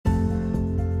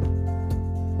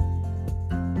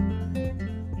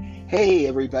Hey,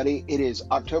 everybody. It is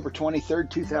October 23rd,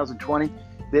 2020.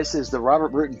 This is the Robert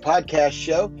Bruton Podcast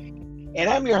Show, and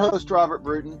I'm your host, Robert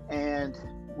Bruton, and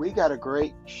we got a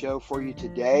great show for you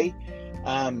today.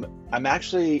 I'm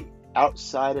actually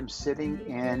outside. I'm sitting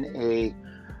in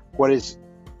what is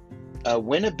a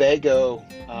Winnebago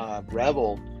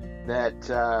Revel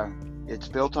that it's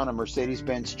built on a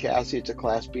Mercedes-Benz chassis. It's a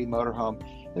Class B motorhome,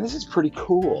 and this is pretty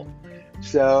cool.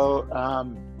 So,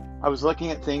 I was looking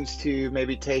at things to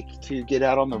maybe take to get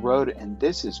out on the road, and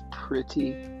this is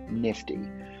pretty nifty.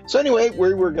 So anyway,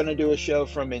 we were going to do a show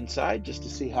from inside just to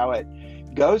see how it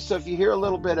goes. So if you hear a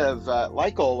little bit of,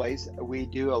 like always, we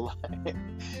do a lot of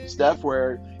stuff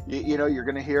where, you're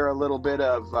going to hear a little bit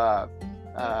of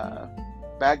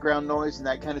background noise and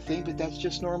that kind of thing, but that's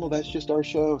just normal. That's just our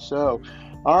show. So,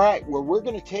 all right, well, we're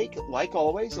going to take, like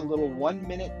always, a little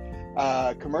 1-minute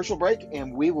commercial break,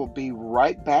 and we will be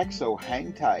right back, so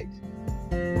hang tight.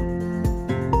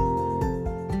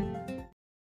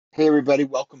 Hey everybody,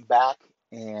 welcome back,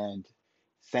 and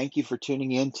thank you for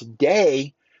tuning in.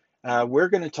 Today we're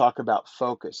going to talk about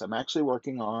focus. I'm actually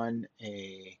working on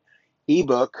a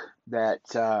ebook that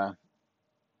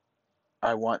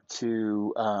I want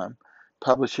to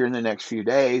publish here in the next few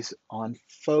days on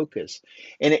focus,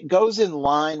 and it goes in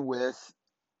line with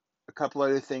a couple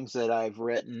other things that I've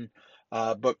written,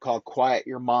 a book called Quiet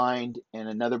Your Mind and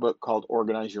another book called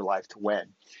Organize Your Life to Win.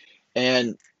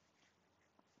 And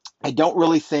I don't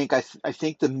really think, I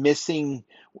think a missing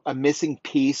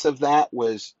piece of that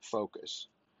was focus.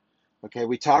 Okay,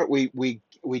 we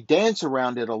dance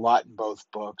around it a lot in both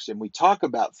books, and we talk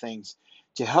about things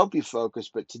to help you focus.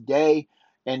 But today,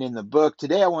 and in the book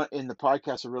today, in the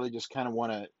podcast, I really just kind of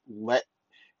want to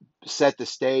set the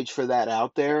stage for that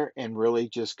out there, and really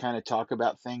just kind of talk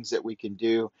about things that we can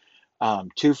do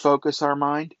to focus our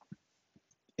mind.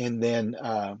 And then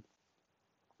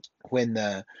when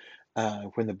the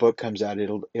book comes out,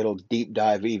 it'll deep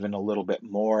dive even a little bit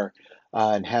more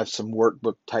and have some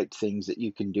workbook type things that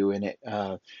you can do in it.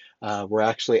 We're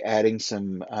actually adding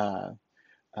some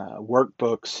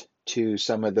workbooks to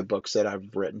some of the books that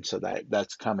I've written, so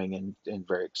that's coming and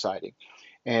very exciting.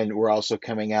 And we're also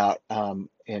coming out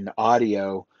in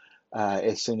audio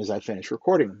as soon as I finish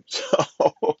recording them.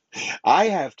 So I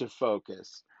have to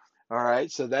focus. All right.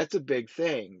 So that's a big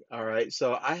thing. All right.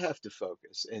 So I have to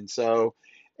focus. And so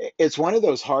it's one of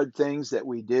those hard things that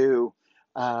we do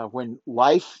when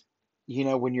life,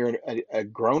 when you're a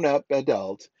grown up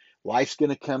adult, life's going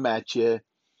to come at you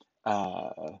uh,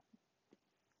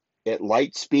 at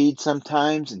light speed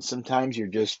sometimes. And sometimes you're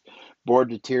just bored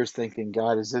to tears thinking,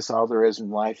 God, is this all there is in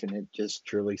life? And it just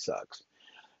truly sucks.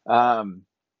 Um,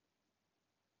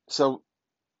 so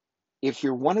if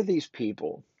you're one of these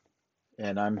people,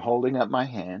 and I'm holding up my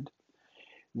hand,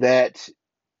 that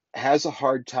has a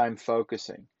hard time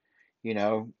focusing, you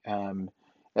know, um,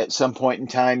 at some point in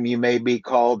time, you may be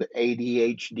called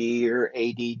ADHD or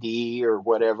ADD or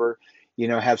whatever,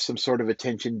 have some sort of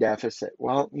attention deficit.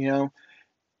 Well,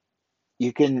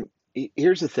 you can,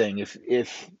 here's the thing, if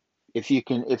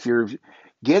you're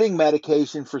getting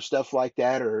medication for stuff like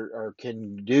that, or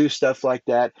can do stuff like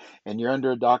that, and you're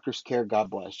under a doctor's care, God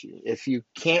bless you. If you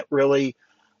can't really,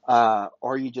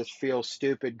 or you just feel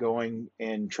stupid going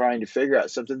and trying to figure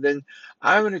out something, then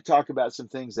I'm going to talk about some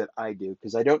things that I do,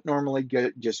 because I don't normally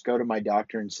just go to my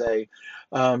doctor and say,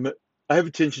 um, I have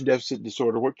attention deficit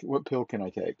disorder. What pill can I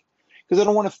take? Because I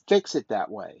don't want to fix it that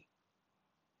way.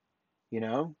 You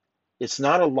know, it's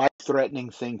not a life-threatening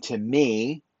thing to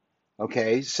me.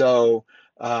 Okay, so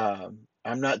I'm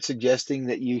not suggesting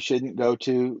that you shouldn't go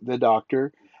to the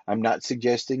doctor. I'm not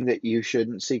suggesting that you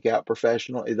shouldn't seek out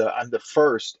professional. I'm the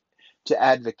first to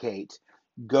advocate,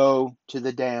 go to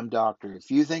the damn doctor.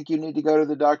 If you think you need to go to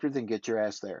the doctor, then get your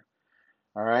ass there.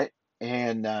 All right.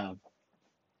 And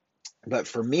but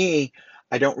for me,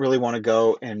 I don't really want to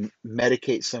go and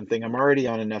medicate something. I'm already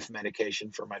on enough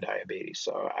medication for my diabetes,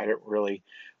 so I don't really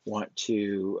want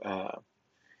to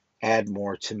add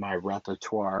more to my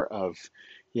repertoire of,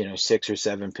 6 or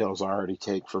 7 pills I already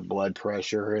take for blood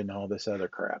pressure and all this other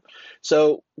crap.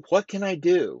 So what can I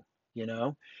do?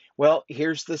 Well,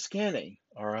 here's the skinny.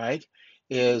 All right,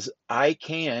 is I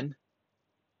can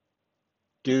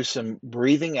do some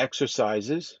breathing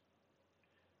exercises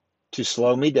to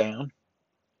slow me down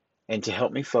and to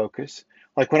help me focus.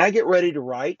 Like when I get ready to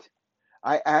write,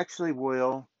 I actually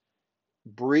will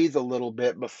breathe a little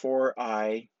bit before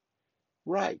I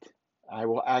write. I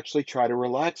will actually try to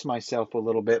relax myself a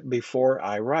little bit before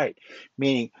I write.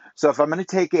 Meaning, so if I'm going to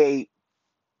take a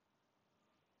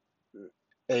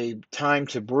time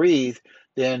to breathe,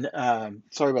 then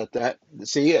sorry about that.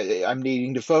 See, I'm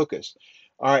needing to focus.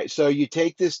 All right, so you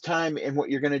take this time, and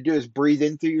what you're going to do is breathe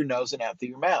in through your nose and out through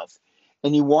your mouth.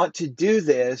 And you want to do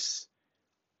this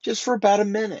just for about a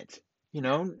minute,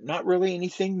 not really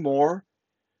anything more.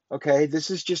 Okay,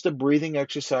 this is just a breathing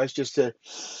exercise, just to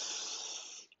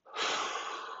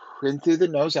in through the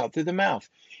nose, out through the mouth.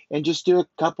 And just do a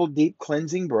couple deep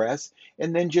cleansing breaths,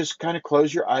 and then just kind of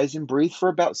close your eyes and breathe for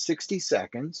about 60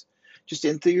 seconds, just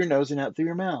in through your nose and out through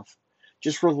your mouth.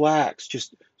 Just relax,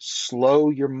 just slow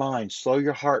your mind, slow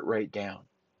your heart rate down.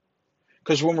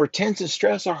 Because when we're tense and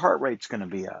stressed, our heart rate's going to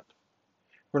be up.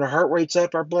 When our heart rate's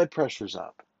up, our blood pressure's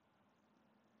up.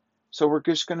 So we're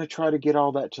just going to try to get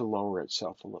all that to lower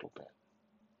itself a little bit.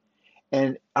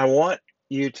 And I want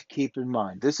you to keep in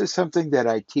mind, this is something that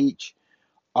I teach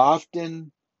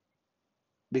often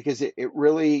because it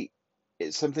really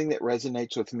is something that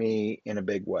resonates with me in a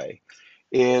big way,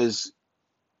 is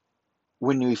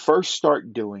when we first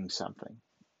start doing something.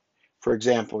 For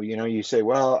example, you say,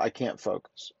 well, I can't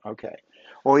focus. Okay.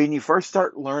 Well, when you first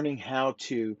start learning how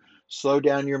to slow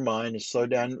down your mind and slow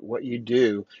down what you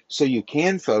do so you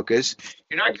can focus,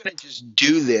 you're not going to just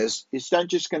do this. It's not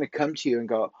just going to come to you and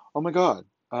go, oh my God,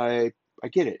 I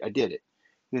get it. I did it.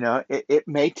 It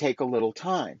may take a little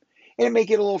time. And it may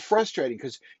get a little frustrating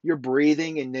because you're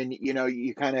breathing, and then,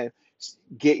 you kind of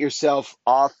get yourself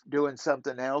off doing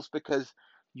something else because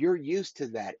you're used to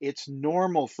that. It's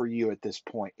normal for you at this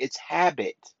point. It's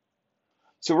habit.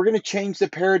 So we're going to change the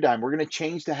paradigm. We're going to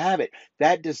change the habit.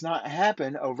 That does not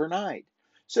happen overnight.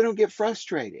 So don't get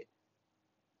frustrated.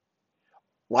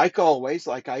 Like always,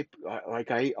 like I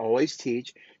always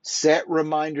teach, set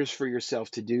reminders for yourself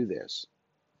to do this.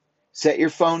 Set your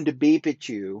phone to beep at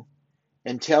you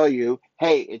and tell you,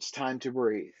 "Hey, it's time to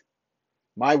breathe."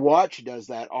 My watch does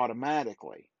that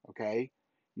automatically. Okay,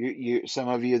 some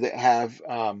of you that have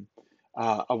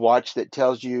a watch that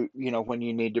tells you, when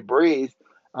you need to breathe,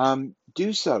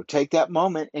 do so. Take that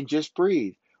moment and just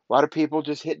breathe. A lot of people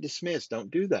just hit dismiss.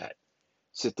 Don't do that.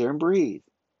 Sit there and breathe.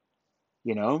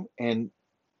 And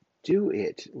do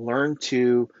it. Learn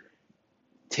to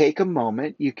take a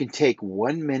moment. You can take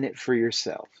 1 minute for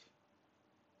yourself.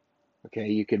 Okay,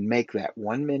 you can make that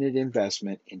 1 minute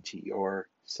investment into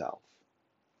yourself.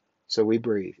 So we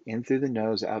breathe in through the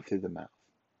nose, out through the mouth.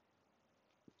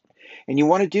 And you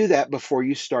want to do that before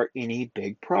you start any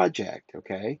big project,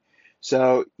 okay?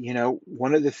 So,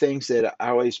 one of the things that I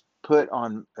always put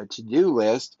on a to-do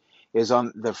list is,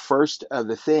 on the first of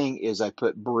the thing is, I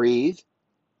put breathe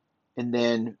and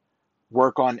then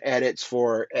work on edits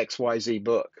for XYZ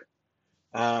book.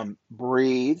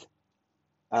 Breathe,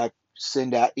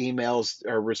 send out emails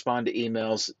or respond to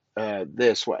emails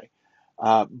this way.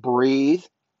 Breathe,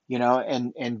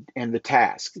 and the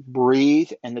task.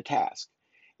 Breathe and the task.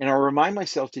 And I remind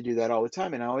myself to do that all the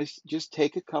time. And I always just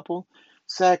take a couple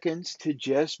seconds to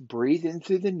just breathe in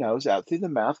through the nose, out through the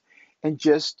mouth, and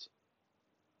just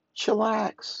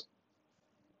chillax.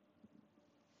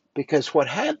 Because what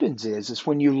happens is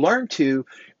when you learn to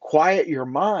quiet your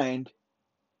mind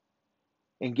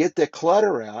and get the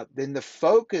clutter out, then the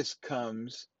focus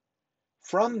comes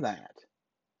from that.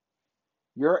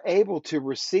 You're able to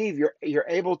receive, you're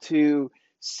able to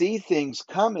see things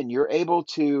coming, you're able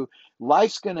to,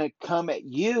 life's going to come at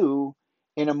you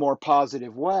in a more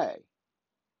positive way.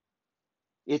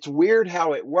 It's weird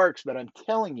how it works, but I'm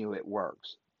telling you it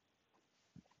works.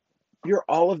 You're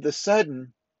all of a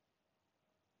sudden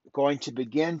going to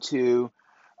begin to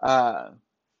uh,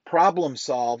 problem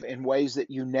solve in ways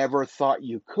that you never thought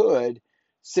you could,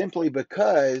 simply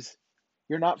because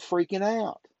you're not freaking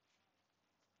out.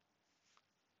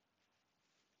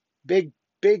 Big,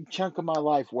 big chunk of my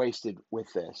life wasted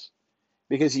with this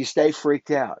because you stay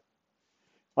freaked out.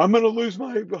 I'm going to lose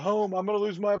my home. I'm going to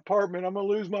lose my apartment. I'm going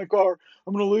to lose my car.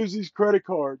 I'm going to lose these credit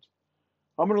cards.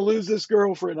 I'm going to lose this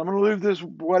girlfriend. I'm going to lose this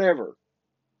whatever.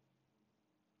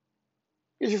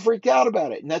 Because you're freaked out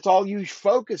about it. And that's all you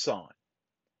focus on.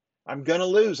 I'm going to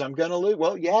lose. I'm going to lose.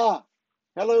 Well, yeah.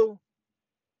 Hello.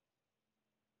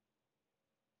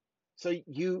 So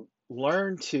you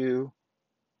learn to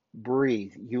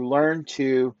breathe. You learn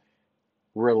to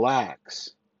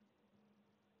relax,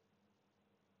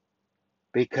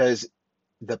 because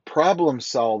the problem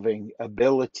solving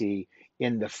ability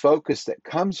in the focus that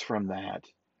comes from that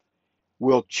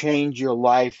will change your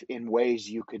life in ways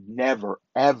you could never,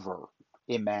 ever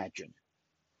imagine.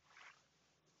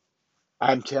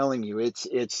 I'm telling you,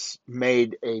 it's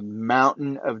made a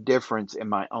mountain of difference in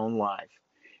my own life.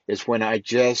 Is when I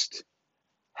just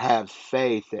have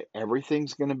faith that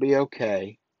everything's going to be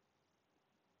okay.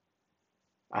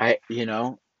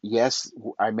 Yes,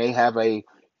 I may have a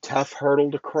tough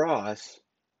hurdle to cross,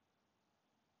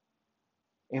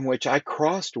 in which I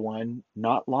crossed one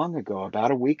not long ago.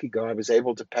 About a week ago, I was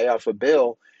able to pay off a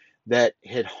bill that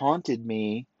had haunted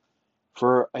me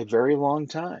for a very long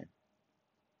time.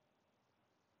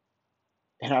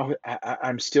 And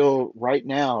I'm still right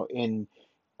now in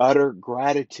utter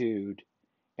gratitude.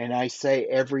 And I say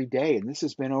every day, and this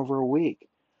has been over a week,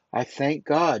 I thank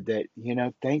God that,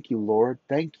 thank you, Lord.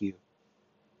 Thank you.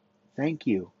 Thank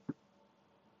you.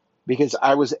 Because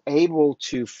I was able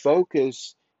to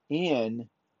focus in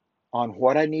on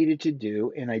what I needed to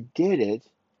do, and I did it,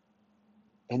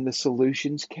 and the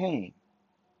solutions came.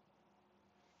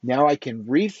 Now I can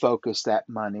refocus that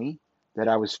money that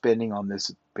I was spending on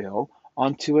this bill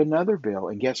onto another bill.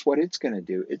 And guess what it's going to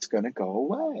do? It's going to go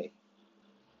away.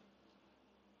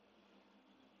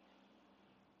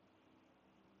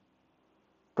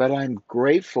 But I'm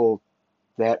grateful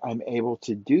that I'm able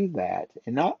to do that.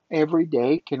 And not every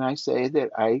day can I say that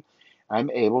I'm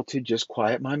able to just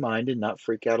quiet my mind and not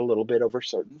freak out a little bit over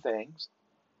certain things.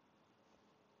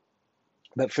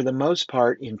 But for the most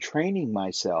part, in training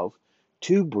myself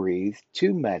to breathe,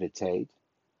 to meditate,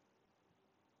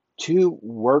 to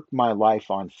work my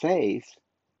life on faith,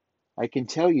 I can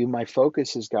tell you my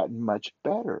focus has gotten much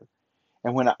better.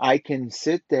 And when I can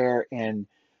sit there and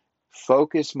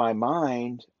focus my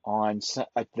mind on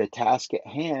the task at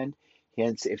hand,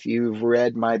 hence, if you've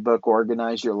read my book,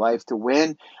 Organize Your Life to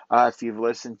Win, if you've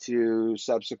listened to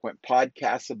subsequent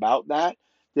podcasts about that,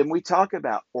 then we talk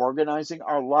about organizing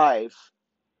our life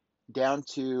down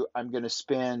to I'm going to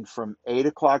spend from 8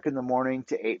 o'clock in the morning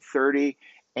to 8:30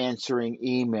 answering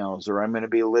emails, or I'm going to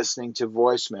be listening to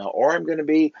voicemail, or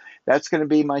that's going to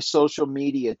be my social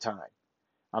media time.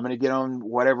 I'm going to get on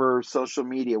whatever social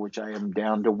media, which I am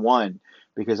down to one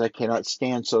because I cannot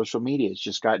stand social media. It's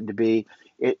just gotten to be,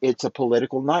 it's a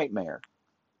political nightmare.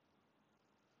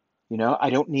 I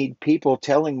don't need people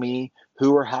telling me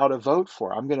who or how to vote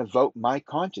for. I'm going to vote my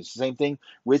conscience. Same thing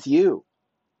with you.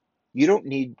 You don't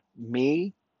need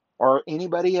me or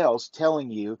anybody else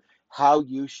telling you how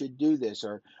you should do this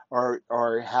or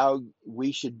how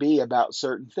we should be about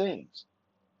certain things.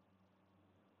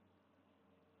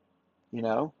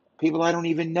 People I don't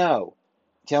even know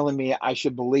telling me I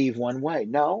should believe one way.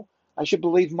 No, I should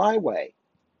believe my way.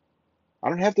 I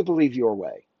don't have to believe your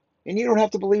way. And you don't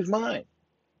have to believe mine.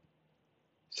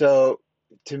 So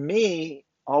to me,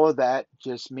 all of that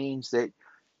just means that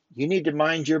you need to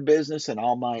mind your business and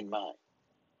I'll mind mine.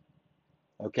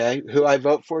 Okay? Who I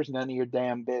vote for is none of your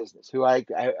damn business. Who I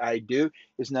do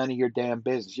is none of your damn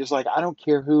business. Just like I don't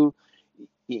care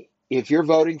if you're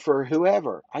voting for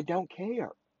whoever, I don't care.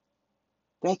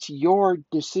 That's your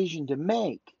decision to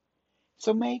make.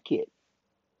 So make it.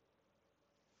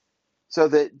 So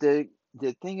the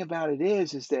thing about it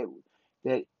is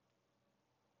that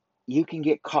you can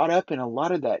get caught up in a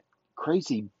lot of that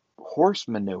crazy horse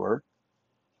manure,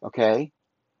 okay,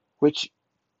 which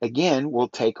again will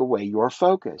take away your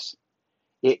focus.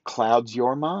 It clouds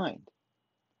your mind.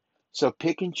 So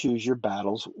pick and choose your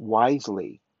battles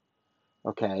wisely,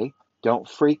 okay? Don't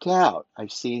freak out.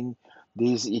 I've seen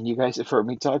these, and you guys have heard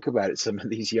me talk about it, some of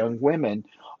these young women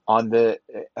on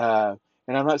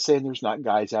and I'm not saying there's not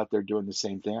guys out there doing the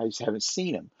same thing, I just haven't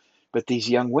seen them. But these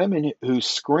young women who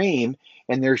scream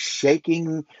and they're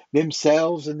shaking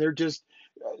themselves and they're just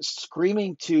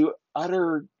screaming to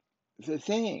utter the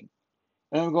thing.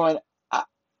 And I'm going, I,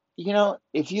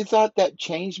 if you thought that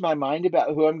changed my mind about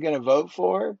who I'm going to vote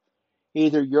for,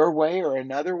 either your way or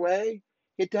another way,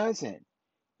 it doesn't.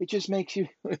 It just makes you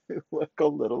look a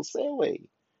little silly,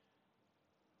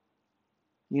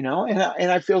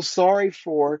 and I feel sorry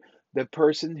for the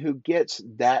person who gets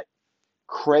that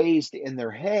crazed in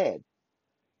their head.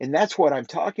 And that's what I'm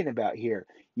talking about here.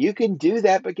 You can do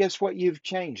that, but guess what? You've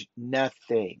changed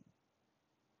nothing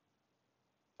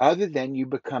other than you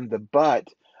become the butt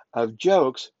of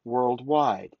jokes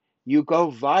worldwide. You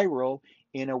go viral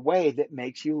in a way that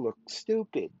makes you look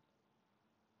stupid.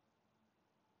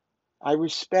 I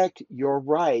respect your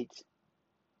right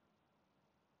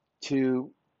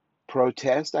to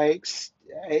protest. I,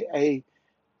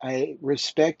 I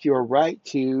respect your right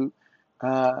to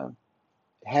uh,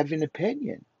 have an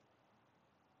opinion.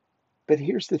 But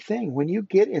here's the thing, when you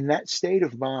get in that state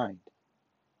of mind,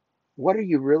 what are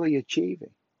you really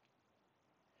achieving?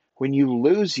 When you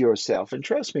lose yourself, and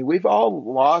trust me, we've all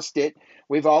lost it.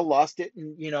 We've all lost it.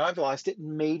 And, I've lost it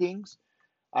in meetings.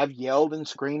 I've yelled and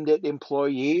screamed at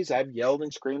employees. I've yelled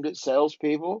and screamed at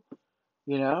salespeople.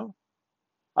 You know,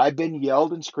 I've been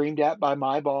yelled and screamed at by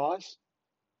my boss.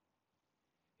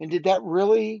 And did that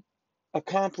really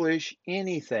accomplish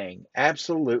anything?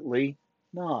 Absolutely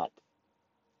not.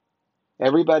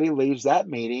 Everybody leaves that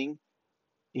meeting,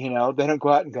 they don't go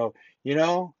out and go, You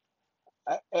know,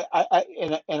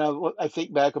 I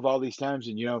think back of all these times,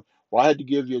 and well, I had to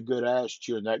give you a good ass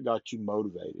cheer, and that got you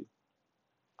motivated.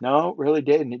 No, it really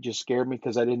didn't. It just scared me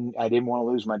because I didn't want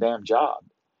to lose my damn job.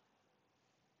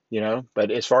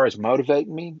 But as far as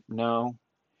motivating me, no.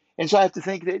 And so I have to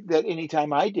think that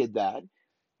anytime I did that,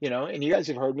 and you guys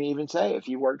have heard me even say, if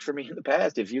you worked for me in the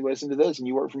past, if you listened to this and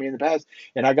you worked for me in the past,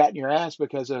 and I got in your ass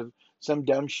because of some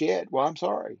dumb shit, well, I'm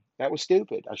sorry. That was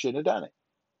stupid. I shouldn't have done it.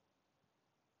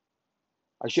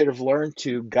 I should have learned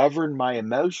to govern my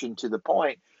emotion to the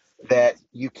point that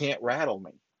you can't rattle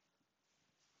me.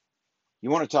 You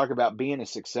want to talk about being a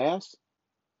success?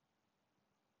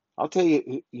 I'll tell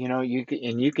you,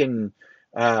 you can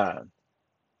uh,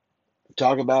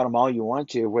 talk about them all you want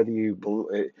to, whether you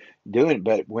do it.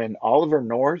 But when Oliver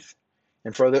North,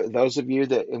 and for those of you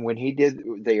that, and when he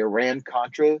did the Iran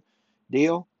Contra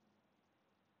deal,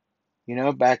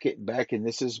 back in,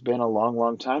 this has been a long,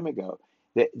 long time ago.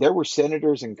 That there were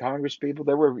senators and Congress people.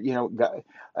 There were,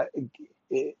 uh,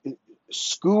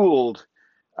 schooled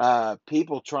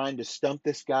people trying to stump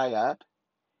this guy up,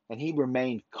 and he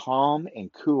remained calm and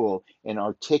cool and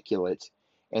articulate,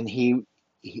 and he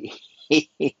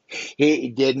he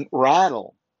didn't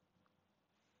rattle,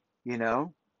 you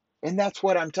know. And that's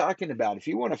what I'm talking about. If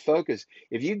you want to focus,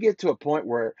 if you get to a point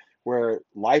where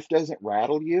life doesn't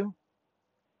rattle you,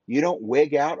 you don't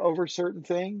wig out over certain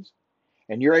things,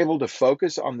 and you're able to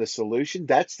focus on the solution.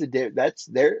 That's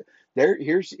there.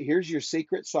 Here's your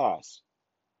secret sauce.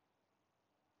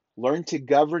 Learn to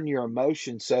govern your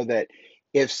emotions so that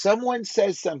if someone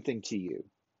says something to you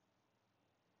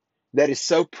that is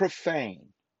so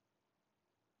profane,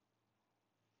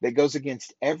 that goes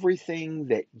against everything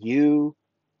that you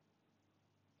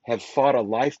have fought a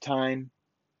lifetime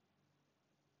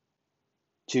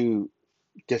to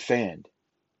defend,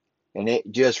 and it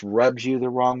just rubs you the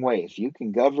wrong way, if you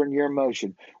can govern your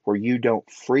emotion where you don't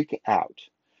freak out,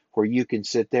 where you can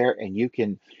sit there and you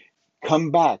can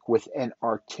come back with an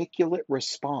articulate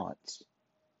response,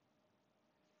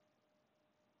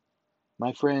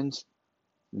 my friends,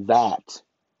 that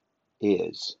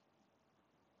is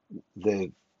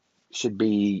the should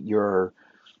be your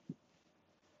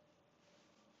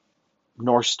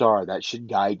North Star. That should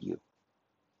guide you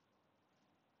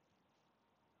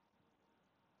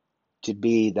to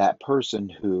be that person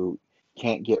who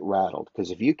can't get rattled.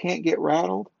 Because if you can't get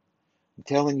rattled, I'm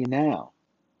telling you now,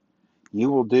 you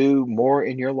will do more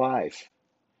in your life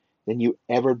than you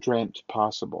ever dreamt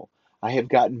possible. I have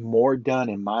gotten more done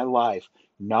in my life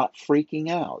not freaking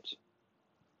out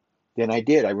than I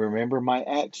did. I remember my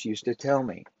ex used to tell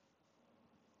me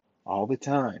all the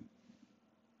time,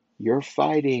 you're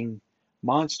fighting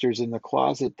monsters in the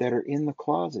closet that are in the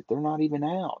closet. They're not even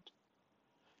out.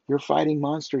 You're fighting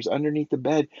monsters underneath the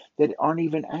bed that aren't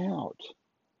even out.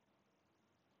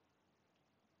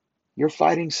 You're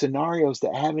fighting scenarios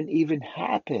that haven't even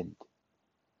happened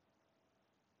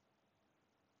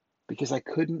because I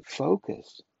couldn't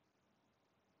focus.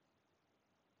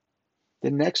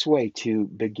 The next way to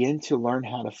begin to learn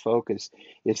how to focus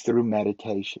is through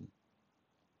meditation.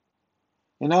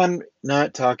 And I'm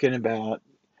not talking about,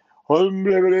 you don't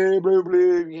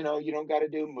got to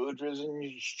do mudras and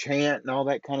you chant and all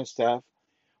that kind of stuff.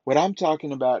 What I'm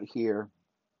talking about here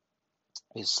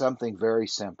is something very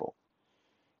simple.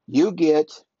 You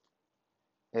get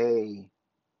a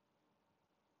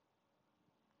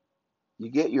you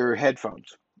get your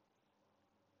headphones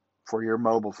for your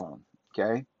mobile phone,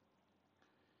 okay?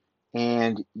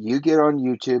 And you get on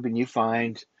YouTube and you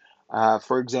find,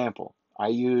 for example,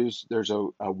 there's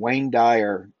a Wayne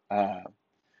Dyer uh,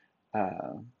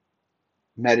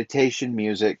 meditation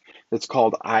music that's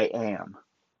called I Am.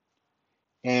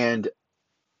 And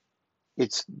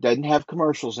it doesn't have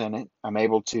commercials in it. I'm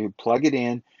able to plug it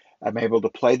in. I'm able to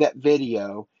play that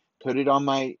video, put it on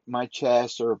my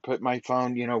chest, or put my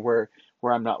phone,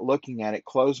 where I'm not looking at it,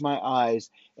 close my eyes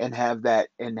and have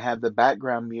the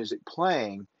background music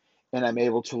playing, and I'm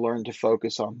able to learn to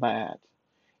focus on that.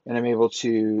 And I'm able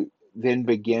to then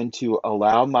begin to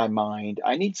allow my mind.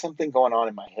 I need something going on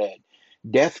in my head.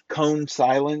 Death cone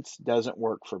silence doesn't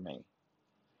work for me.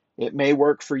 It may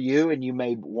work for you and you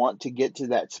may want to get to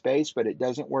that space, but it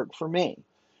doesn't work for me.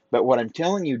 But what I'm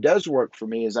telling you does work for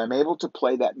me is I'm able to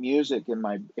play that music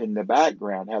in the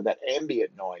background, have that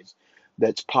ambient noise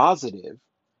that's positive,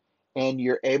 and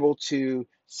you're able to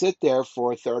sit there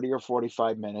for 30 or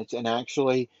 45 minutes and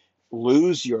actually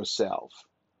lose yourself.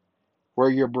 Where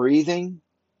you're breathing,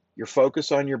 you're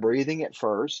focused on your breathing at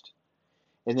first,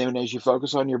 and then as you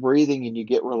focus on your breathing and you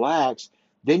get relaxed,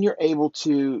 then you're able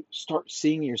to start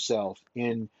seeing yourself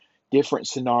in different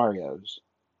scenarios.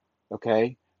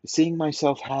 Okay. seeing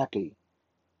myself happy,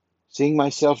 seeing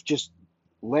myself just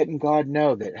letting God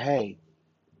know that, hey,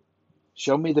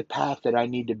 show me the path that I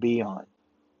need to be on.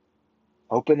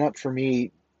 Open up for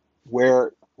me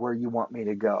where you want me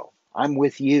to go. I'm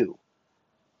with you.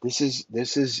 This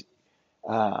is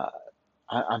uh,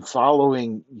 I'm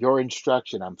following your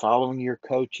instruction. I'm following your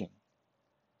coaching,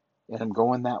 and I'm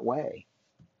going that way.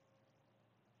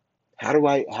 How do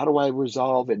I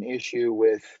resolve an issue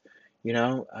with, you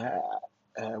know,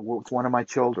 with one of my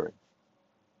children?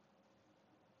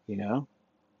 You know,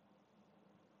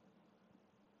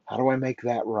 how do I make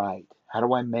that right? How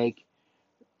do I make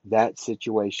that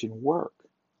situation work?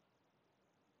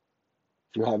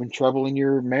 If you're having trouble in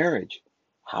your marriage,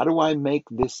 how do I make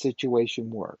this situation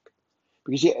work?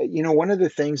 Because one of the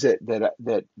things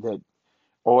that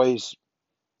always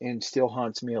and still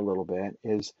haunts me a little bit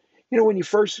is, when you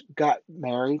first got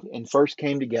married and first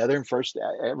came together and first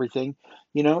everything,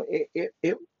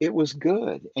 it was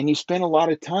good, and you spent a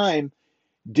lot of time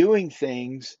doing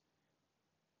things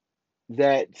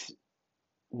that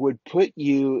would put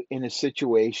you in a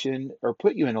situation or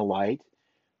put you in a light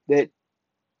that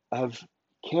of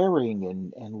caring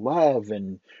and love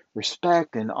and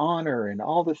respect and honor and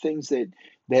all the things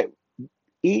that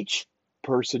each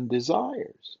person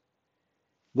desires.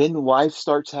 Then life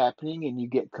starts happening and you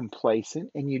get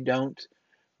complacent and you don't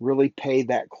really pay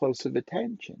that close of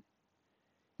attention.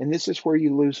 And this is where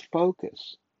you lose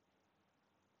focus.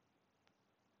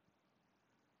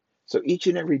 So each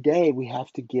and every day we have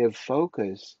to give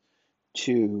focus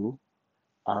to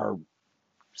our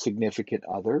significant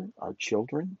other, our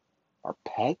children, our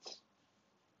pets,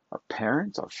 our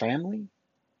parents, our family.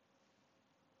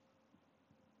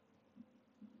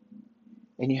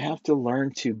 And you have to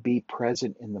learn to be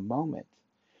present in the moment.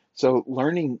 So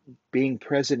learning being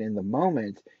present in the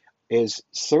moment is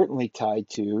certainly tied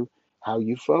to how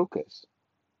you focus.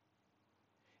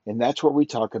 And that's what we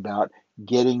talk about,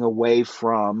 getting away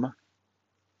from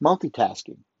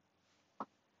multitasking.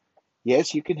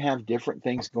 Yes, you can have different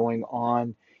things going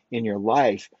on in your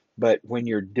life, but when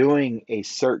you're doing a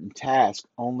certain task,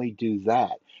 only do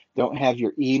that. Don't have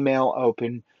your email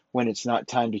open when it's not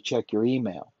time to check your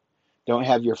email. Don't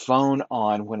have your phone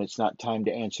on when it's not time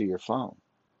to answer your phone.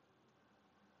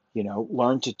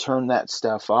 Learn to turn that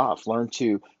stuff off. Learn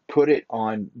to put it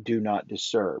on do not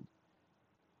disturb.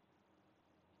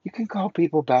 You can call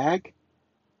people back.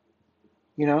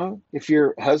 If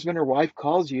your husband or wife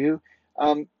calls you,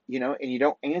 and you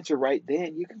don't answer right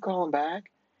then, you can call them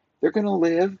back. They're going to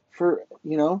live for,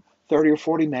 30 or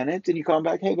 40 minutes, and you call them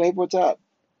back. Hey, babe, what's up?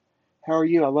 How are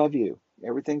you? I love you.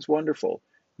 Everything's wonderful.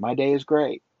 My day is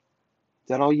great. Is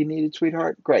that all you needed,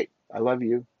 sweetheart? Great. I love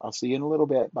you. I'll see you in a little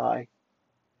bit. Bye.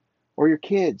 Or your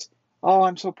kids. Oh,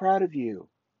 I'm so proud of you.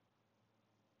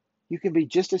 You can be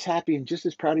just as happy and just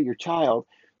as proud of your child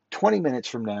 20 minutes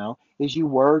from now as you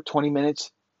were 20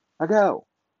 minutes ago.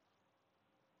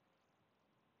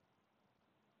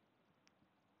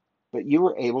 But you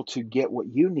were able to get what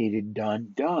you needed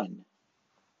done.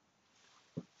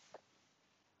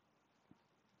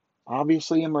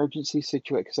 Obviously, emergency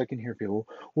situation, because I can hear people,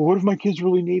 well, what if my kids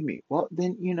really need me? Well,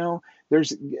 then,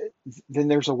 there's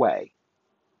a way.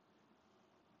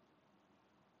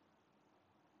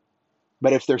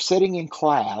 But if they're sitting in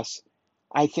class,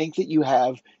 I think that you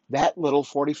have that little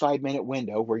 45-minute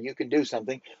window where you can do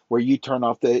something where you turn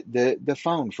off the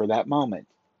phone for that moment.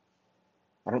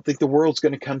 I don't think the world's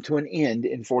going to come to an end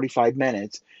in 45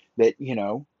 minutes that,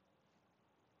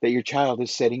 that your child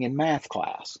is sitting in math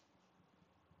class.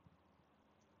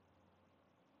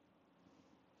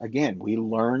 Again, we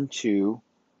learn to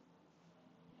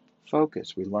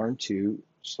focus. We learn to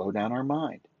slow down our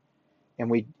mind.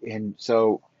 And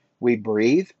so we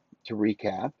breathe, to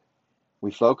recap.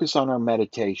 We focus on our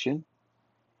meditation,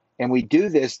 and we do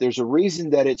this. There's a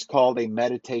reason that it's called a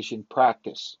meditation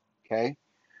practice. Okay.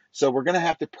 So we're going to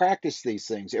have to practice these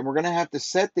things, and we're going to have to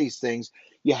set these things.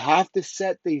 You have to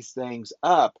set these things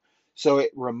up so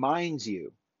it reminds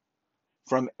you,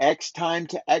 from X time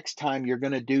to X time, you're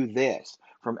going to do this.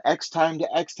 From X time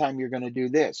to X time, you're going to do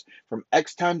this. From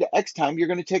X time to X time, you're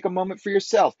going to take a moment for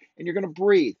yourself and you're going to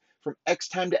breathe. From X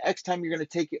time to X time, you're going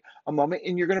to take a moment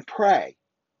and you're going to pray.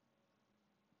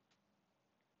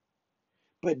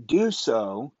 But do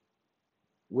so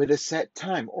with a set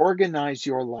time. Organize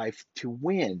your life to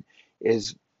win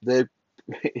is the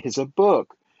is a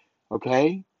book,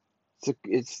 okay?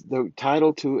 It's the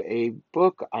title to a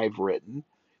book I've written,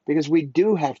 because we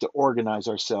do have to organize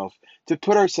ourselves to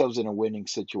put ourselves in a winning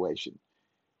situation.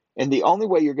 And the only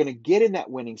way you're going to get in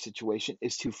that winning situation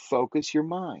is to focus your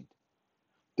mind,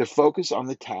 to focus on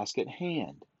the task at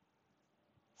hand.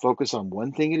 Focus on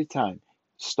one thing at a time.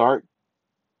 Start,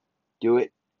 do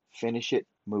it, finish it,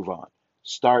 move on.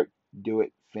 Start, do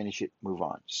it, finish it, move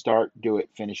on. Start, do it,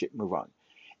 finish it, move on.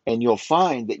 And you'll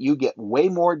find that you get way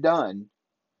more done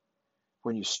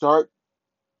when you start,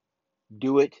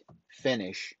 do it,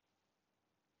 finish,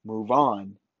 move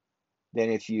on,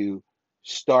 than if you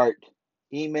start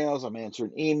emails. I'm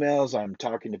answering emails. I'm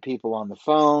talking to people on the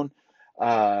phone.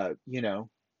 You know,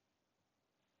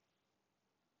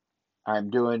 I'm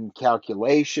doing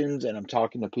calculations and I'm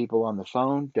talking to people on the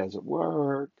phone. Doesn't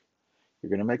work. You're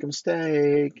going to make a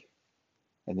mistake.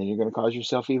 And then you're going to cause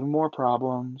yourself even more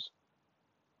problems.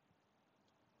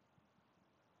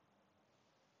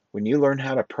 When you learn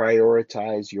how to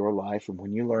prioritize your life and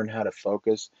when you learn how to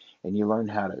focus and you learn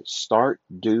how to start,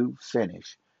 do,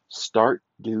 finish.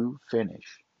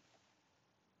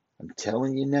 I'm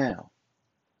telling you now,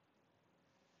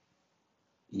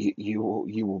 you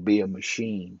will be a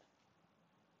machine,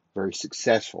 very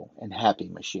successful and happy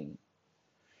machine.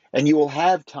 And you will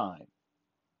have time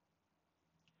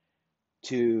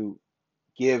to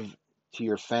give to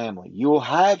your family. You will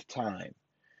have time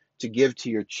to give to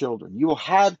your children. You will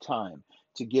have time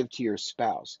to give to your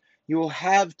spouse. You will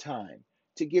have time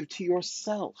to give to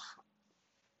yourself.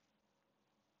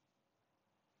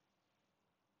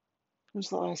 When was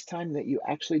the last time that you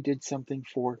actually did something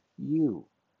for you?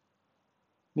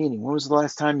 Meaning, when was the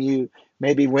last time you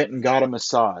maybe went and got a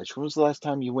massage? When was the last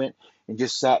time you went and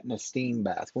just sat in a steam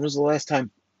bath? When was the last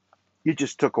time you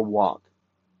just took a walk?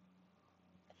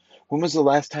 When was the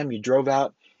last time you drove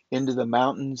out into the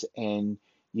mountains and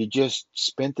you just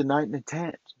spent the night in a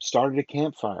tent, started a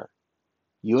campfire?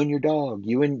 You and your dog,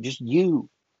 you and just you.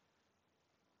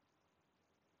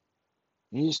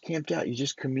 You just camped out. You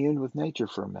just communed with nature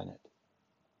for a minute.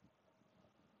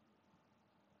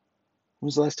 When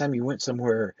was the last time you went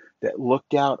somewhere that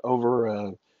looked out over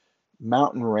a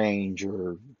mountain range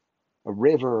or a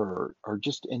river or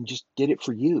just did it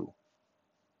for you?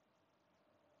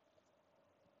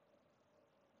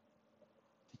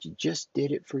 That you just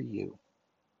did it for you.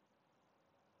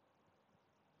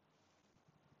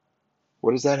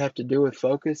 What does that have to do with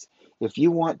focus? If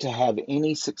you want to have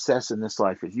any success in this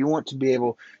life, if you want to be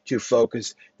able to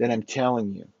focus, then I'm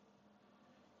telling you,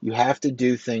 you have to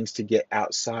do things to get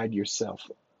outside yourself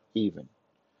even.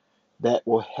 That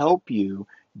will help you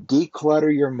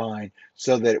declutter your mind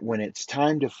so that when it's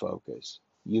time to focus,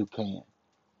 you can.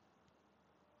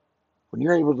 When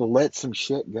you're able to let some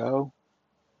shit go,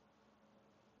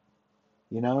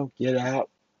 get out,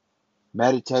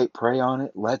 meditate, pray on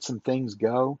it, let some things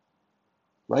go,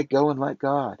 let go and let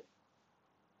God.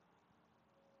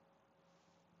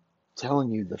 I'm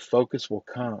telling you, the focus will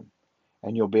come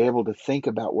and you'll be able to think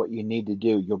about what you need to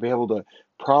do. You'll be able to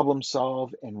problem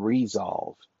solve and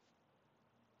resolve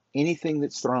anything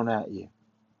that's thrown at you.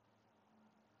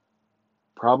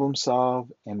 Problem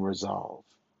solve and resolve.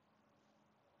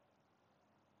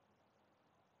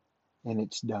 And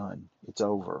it's done. It's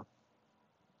over.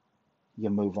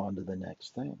 You move on to the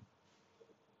next thing.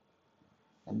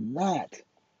 And that,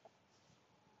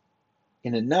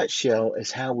 in a nutshell,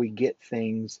 is how we get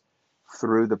things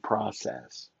through the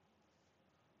process.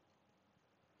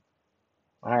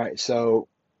 All right, so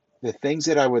the things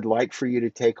that I would like for you to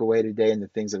take away today and the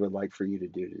things I would like for you to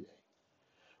do today.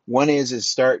 One is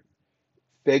start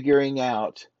figuring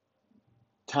out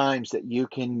times that you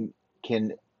can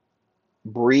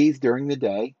breathe during the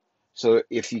day. So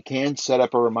if you can, set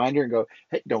up a reminder and go,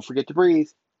 hey, don't forget to breathe.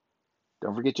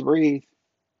 Don't forget to breathe.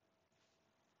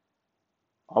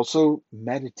 Also,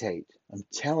 meditate. I'm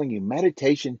telling you,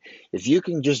 meditation, if you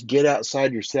can just get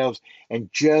outside yourselves and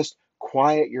just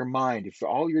quiet your mind, if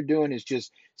all you're doing is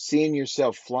just seeing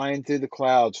yourself flying through the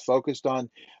clouds, focused on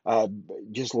uh,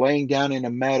 just laying down in a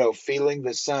meadow, feeling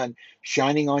the sun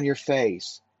shining on your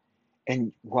face,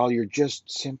 and while you're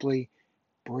just simply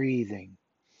breathing,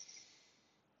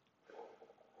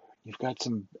 you've got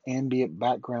some ambient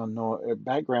background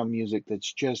music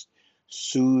that's just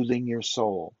soothing your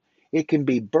soul. It can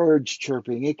be birds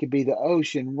chirping, it could be the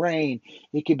ocean, rain,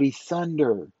 it could be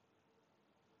thunder,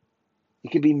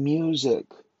 it could be music,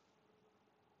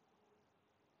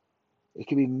 it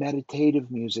could be meditative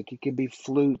music, it could be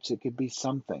flutes, it could be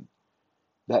something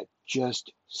that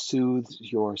just soothes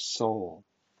your soul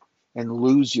and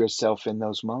lose yourself in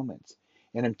those moments.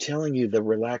 And I'm telling you, the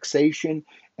relaxation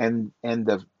and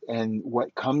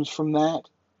what comes from that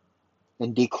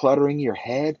and decluttering your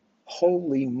head,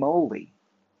 holy moly,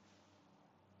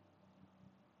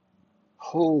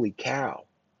 holy cow,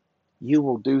 you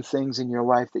will do things in your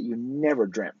life that you never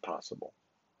dreamt possible.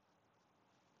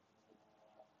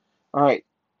 All right,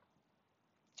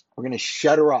 we're going to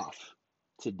shut her off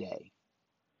today.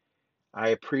 I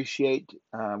appreciate,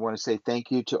 I want to say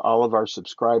thank you to all of our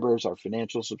subscribers, our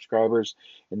financial subscribers,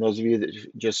 and those of you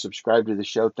that just subscribe to the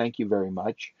show. Thank you very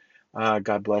much.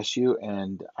 God bless you,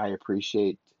 and I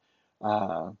appreciate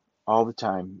uh, all the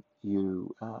time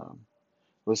you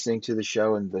listening to the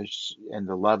show and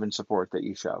the love and support that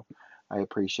you show. I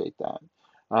appreciate that.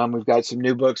 We've got some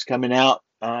new books coming out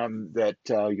that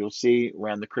you'll see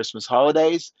around the Christmas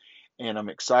holidays, and I'm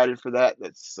excited for that.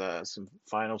 That's some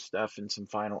final stuff and some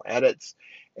final edits.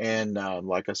 And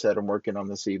like I said, I'm working on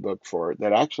this ebook for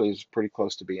that actually is pretty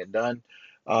close to being done.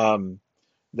 Um,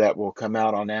 that will come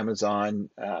out on Amazon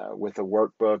with a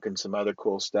workbook and some other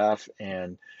cool stuff.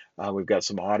 And we've got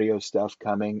some audio stuff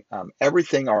coming.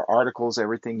 Everything, our articles,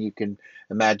 everything you can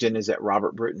imagine is at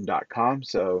robertbruton.com.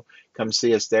 So come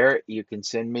see us there. You can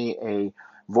send me a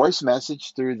voice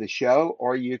message through the show,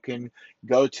 or you can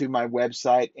go to my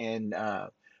website and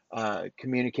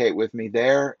communicate with me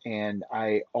there. And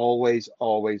I always,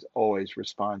 always, always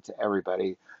respond to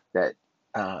everybody that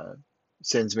uh,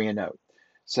 sends me a note.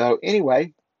 So,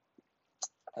 anyway,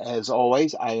 as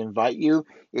always, I invite you,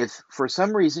 if for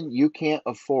some reason you can't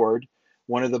afford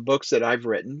one of the books that I've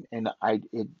written, and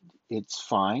it's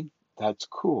fine. That's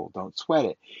cool. Don't sweat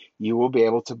it. You will be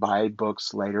able to buy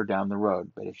books later down the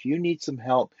road. But if you need some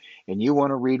help and you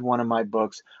want to read one of my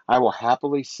books, I will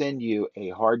happily send you a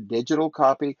hard digital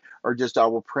copy, or just I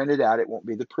will print it out. It won't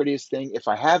be the prettiest thing. If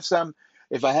I have some,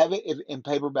 if I have it in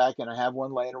paperback and I have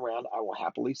one laying around, I will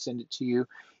happily send it to you.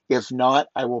 If not,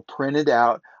 I will print it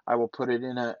out. I will put it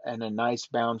in a nice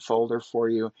bound folder for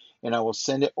you, and I will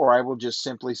send it, or I will just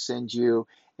simply send you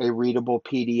a readable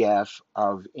PDF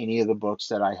of any of the books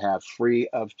that I have free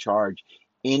of charge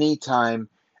anytime.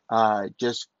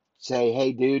 Just say,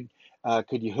 hey, dude,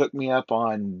 could you hook me up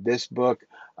on this book?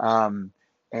 Um,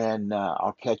 and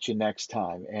I'll catch you next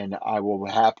time. And I will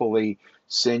happily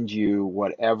send you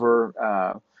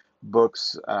whatever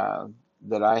books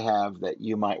that I have that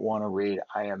you might want to read.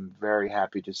 I am very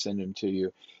happy to send them to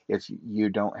you if you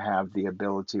don't have the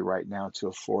ability right now to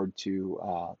afford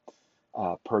to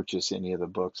purchase any of the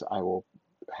books. I will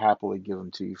happily give them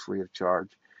to you free of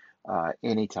charge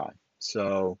anytime.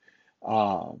 So,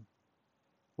 um,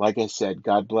 like I said,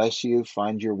 God bless you.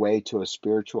 Find your way to a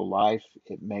spiritual life.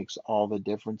 It makes all the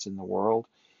difference in the world.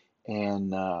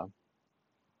 And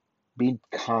be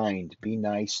kind, be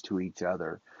nice to each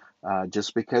other.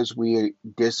 Just because we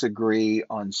disagree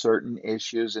on certain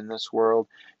issues in this world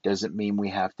doesn't mean we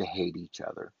have to hate each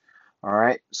other. All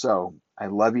right. So I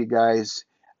love you guys.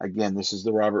 Again, this is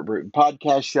the Robert Bruton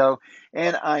Podcast Show,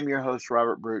 and I'm your host,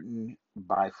 Robert Bruton.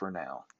 Bye for now.